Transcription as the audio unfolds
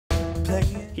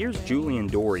Here's Julian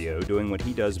Dorio doing what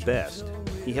he does best.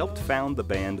 He helped found the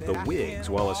band The Whigs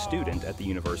while a student at the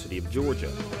University of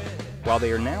Georgia. While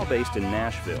they are now based in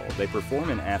Nashville, they perform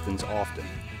in Athens often.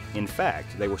 In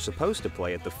fact, they were supposed to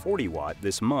play at the 40 Watt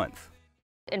this month.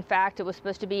 In fact, it was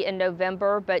supposed to be in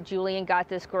November, but Julian got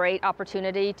this great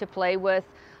opportunity to play with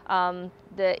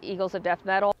the Eagles of Death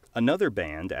Metal. Another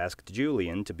band asked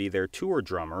Julian to be their tour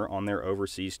drummer on their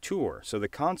overseas tour, so the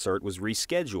concert was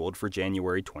rescheduled for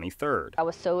January 23rd. I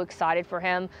was so excited for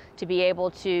him to be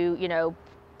able to,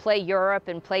 play Europe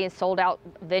and play in sold-out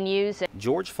venues.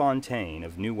 George Fontaine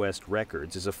of New West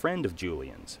Records is a friend of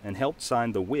Julian's and helped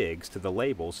sign the Whigs to the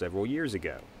label several years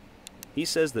ago. He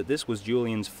says that this was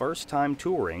Julian's first time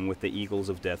touring with the Eagles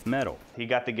of Death Metal. He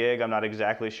got the gig. I'm not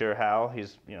exactly sure how.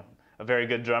 He's, a very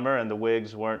good drummer, and the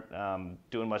Whigs weren't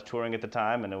doing much touring at the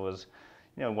time, and it was,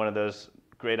 one of those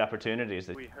great opportunities.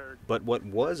 But what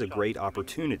was a great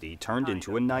opportunity turned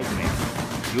into a nightmare.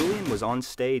 Julian was on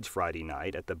stage Friday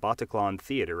night at the Bataclan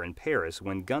Theater in Paris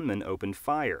when gunmen opened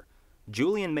fire.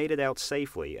 Julian made it out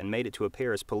safely and made it to a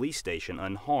Paris police station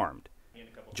unharmed.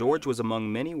 George was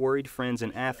among many worried friends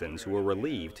in Athens who were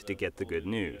relieved to get the good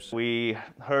news. We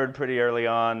heard pretty early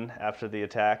on after the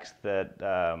attacks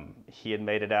that he had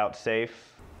made it out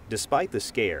safe. Despite the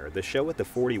scare, the show at the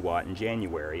 40 Watt in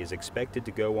January is expected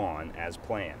to go on as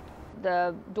planned.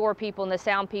 The door people and the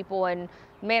sound people and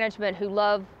management who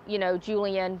love,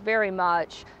 Julian very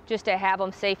much, just to have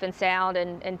him safe and sound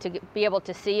and to be able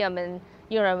to see him and,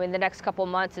 in the next couple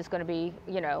months is going to be,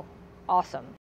 awesome.